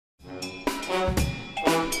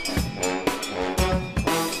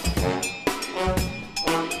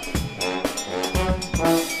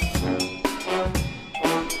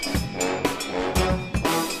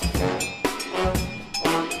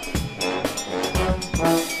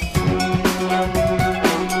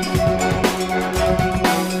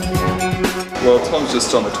Well, Tom's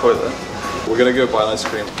just on the toilet. We're gonna go buy an ice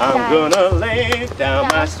cream. I'm gonna lay down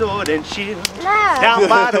my sword and shield. Down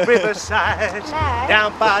by the riverside.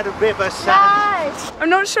 Down by the riverside. I'm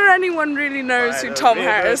not sure anyone really knows who Tom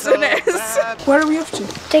Harrison is. Where are we off to?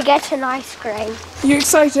 To get an ice cream. Are you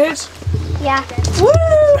excited? Yeah.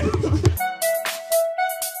 Woo!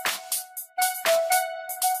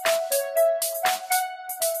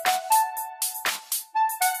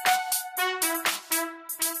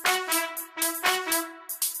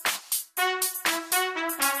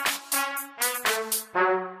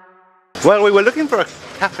 Well, we were looking for a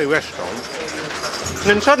cafe restaurant, and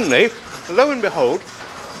then suddenly, lo and behold,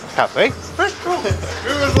 cafe restaurant.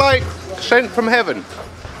 It was like sent from heaven.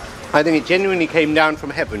 I think it genuinely came down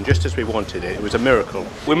from heaven just as we wanted it. It was a miracle.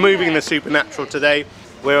 We're moving in the supernatural today.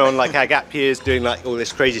 We're on like our gap years doing like all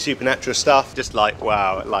this crazy supernatural stuff. Just like,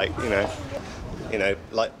 wow, like, you know,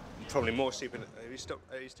 like probably more supernatural. Are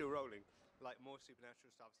you still rolling? Like more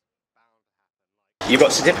supernatural stuff. You've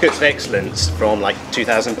got certificates of excellence from like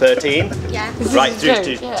 2013, Yeah. right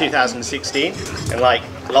through to 2016, and like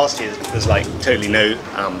last year there's like totally no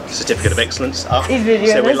certificate of excellence up.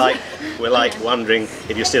 So we're like wondering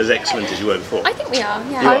if you're still as excellent as you were before. I think we are,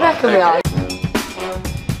 yeah. I reckon we are.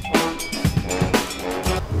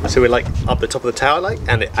 So we're like up the top of the tower, like,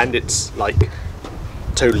 and it's like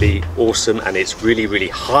totally awesome, and it's really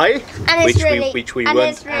high, And it's which we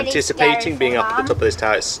weren't anticipating being up at the top of this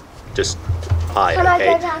tower. It's just high, Can I okay.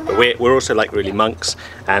 go down But there? we're also like really monks,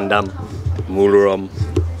 and muluram,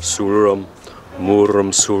 suluram,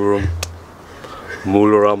 muram suram,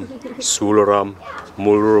 muluram, suluram,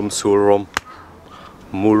 muluram suram,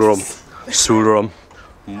 muluram, suluram,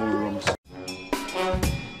 muluram.